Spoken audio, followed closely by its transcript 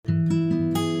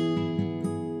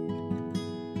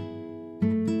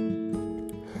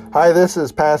Hi, this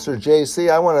is Pastor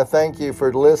JC. I want to thank you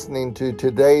for listening to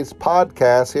today's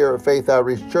podcast here at Faith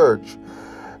Outreach Church.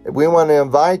 We want to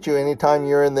invite you anytime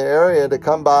you're in the area to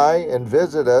come by and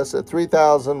visit us at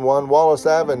 3001 Wallace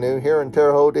Avenue here in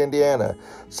Terre Haute, Indiana.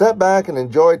 Sit back and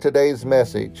enjoy today's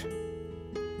message.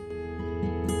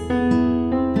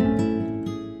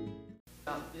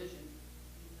 About vision.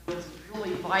 It's a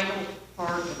really vital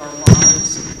part of our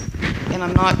lives. And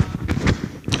I'm not...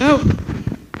 Oh,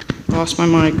 lost my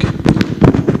mic.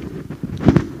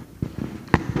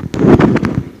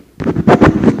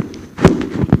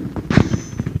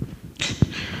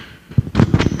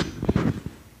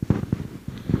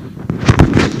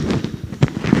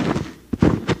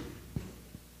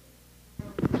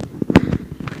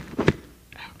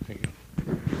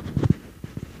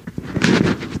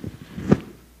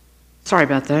 Sorry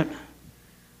about that.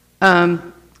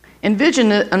 And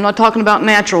vision, I'm not talking about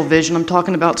natural vision, I'm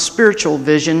talking about spiritual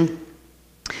vision.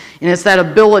 And it's that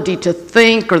ability to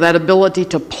think or that ability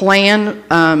to plan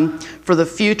for the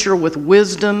future with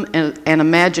wisdom and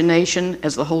imagination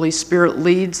as the Holy Spirit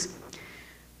leads.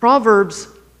 Proverbs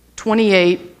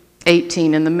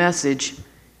 28:18 in the Message,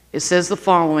 it says the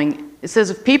following. It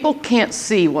says, if people can't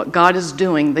see what God is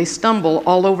doing, they stumble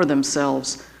all over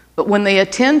themselves. But when they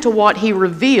attend to what He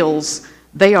reveals,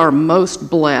 they are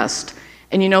most blessed.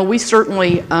 And you know, we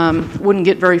certainly wouldn't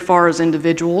get very far as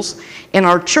individuals, and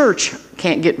our church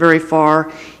can't get very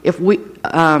far if we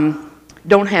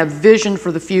don't have vision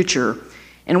for the future.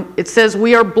 And it says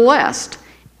we are blessed,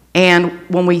 and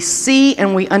when we see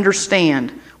and we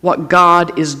understand what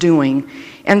God is doing.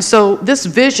 And so this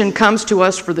vision comes to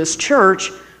us for this church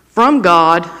from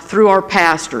God through our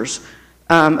pastors,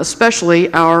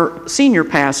 especially our senior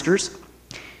pastors.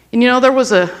 And you know, there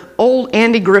was an old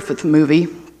Andy Griffith movie,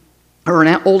 or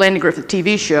an old Andy Griffith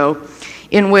TV show,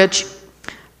 in which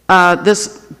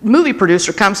this movie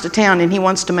producer comes to town and he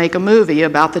wants to make a movie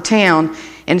about the town.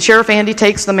 And Sheriff Andy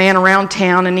takes the man around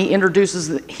town and he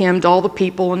introduces him to all the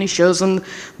people and he shows them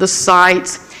the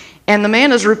sights. And the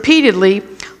man is repeatedly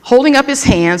holding up his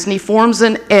hands and he forms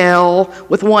an L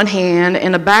with one hand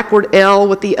and a backward L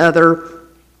with the other.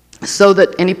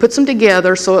 And he puts them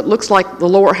together so it looks like the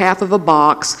lower half of a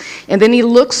box. And then he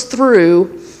looks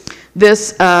through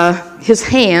this his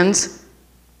hands,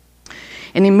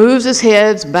 and he moves his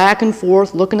heads back and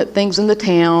forth, looking at things in the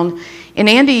town. And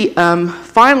Andy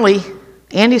finally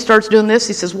starts doing this.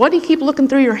 He says, "Why do you keep looking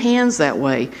through your hands that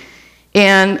way?"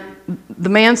 And the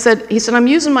man said, "I'm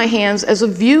using my hands as a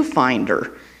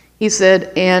viewfinder." He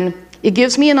said, "And it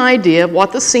gives me an idea of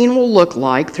what the scene will look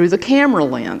like through the camera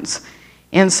lens."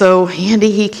 And so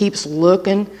Andy, he keeps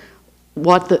looking,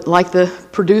 like the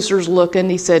producer's looking.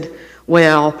 He said,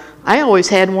 "Well, I always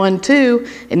had one too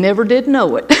and never did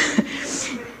know it."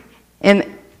 And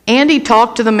Andy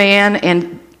talked to the man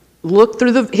and looked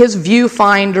through his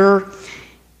viewfinder,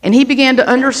 and he began to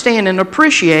understand and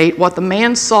appreciate what the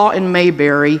man saw in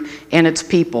Mayberry and its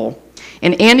people.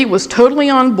 And Andy was totally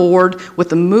on board with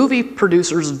the movie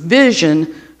producer's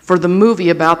vision for the movie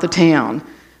about the town.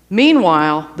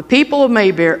 Meanwhile, the people of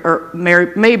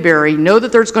Mayberry know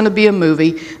that there's going to be a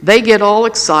movie. They get all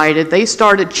excited. They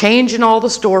started changing all the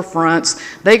storefronts.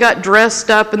 They got dressed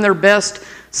up in their best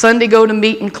Sunday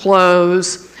go-to-meeting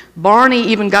clothes. Barney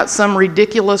even got some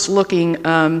ridiculous-looking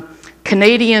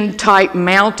Canadian-type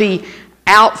Mountie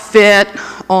outfit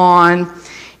on.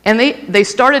 And they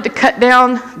started to cut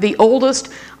down the oldest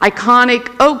iconic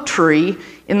oak tree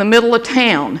in the middle of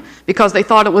town because they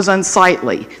thought it was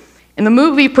unsightly. And the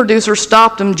movie producer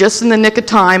stopped him just in the nick of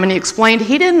time, and he explained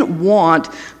he didn't want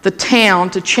the town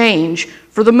to change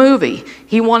for the movie.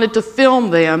 He wanted to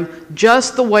film them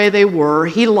just the way they were.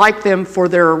 He liked them for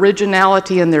their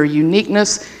originality and their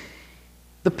uniqueness.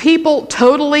 The people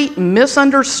totally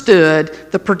misunderstood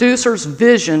the producer's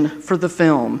vision for the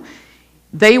film.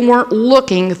 They weren't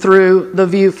looking through the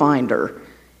viewfinder.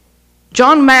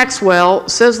 John Maxwell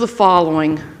says the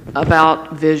following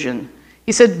about vision.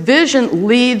 He said, "Vision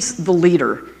leads the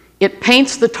leader. It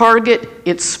paints the target,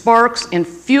 it sparks and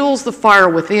fuels the fire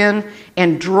within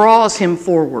and draws him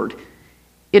forward.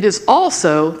 It is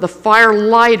also the fire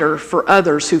lighter for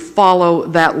others who follow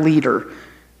that leader."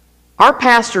 Our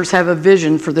pastors have a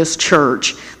vision for this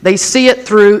church. They see it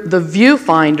through the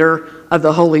viewfinder of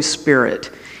the Holy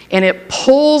Spirit, and it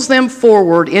pulls them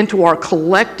forward into our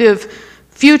collective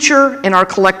future and our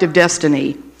collective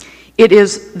destiny. It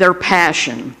is their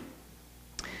passion.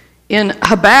 In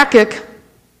Habakkuk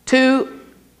 2,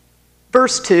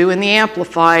 verse 2, in the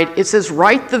Amplified, it says,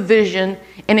 "Write the vision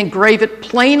and engrave it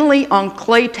plainly on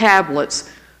clay tablets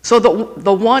so that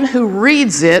the one who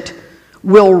reads it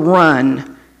will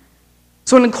run."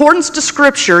 So in accordance to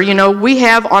Scripture, we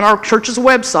have on our church's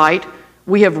website,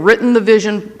 we have written the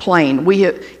vision plain.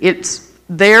 It's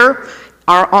there,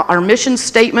 our mission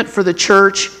statement for the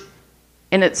church,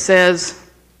 and it says,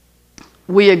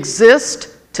 we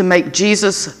exist to make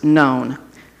Jesus known.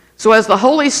 So as the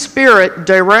Holy Spirit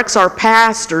directs our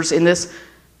pastors in this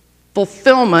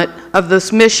fulfillment of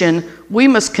this mission, we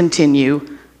must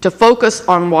continue to focus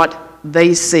on what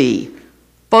they see.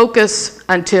 Focus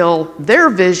until their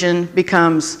vision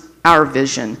becomes our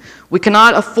vision. We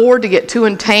cannot afford to get too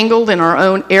entangled in our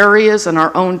own areas and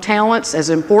our own talents, as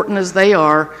important as they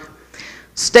are.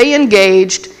 Stay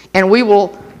engaged, and we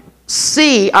will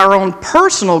see our own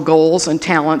personal goals and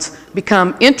talents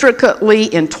become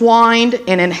intricately entwined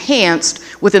and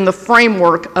enhanced within the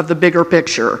framework of the bigger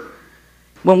picture.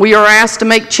 When we are asked to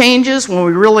make changes, when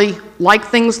we really like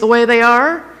things the way they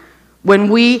are, when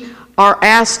we are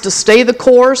asked to stay the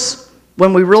course,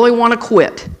 when we really want to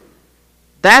quit,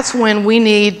 that's when we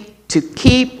need to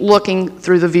keep looking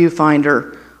through the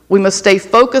viewfinder. We must stay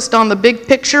focused on the big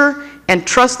picture and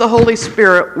trust the Holy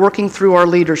Spirit working through our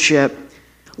leadership.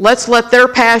 Let's let their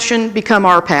passion become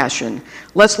our passion.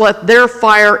 Let's let their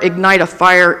fire ignite a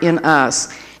fire in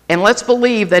us. And let's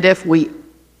believe that if we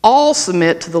all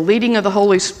submit to the leading of the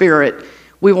Holy Spirit,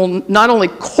 we will not only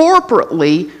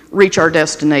corporately reach our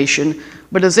destination,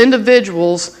 but as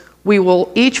individuals, we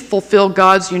will each fulfill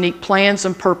God's unique plans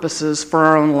and purposes for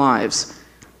our own lives.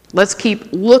 Let's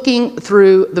keep looking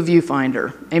through the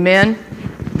viewfinder. Amen?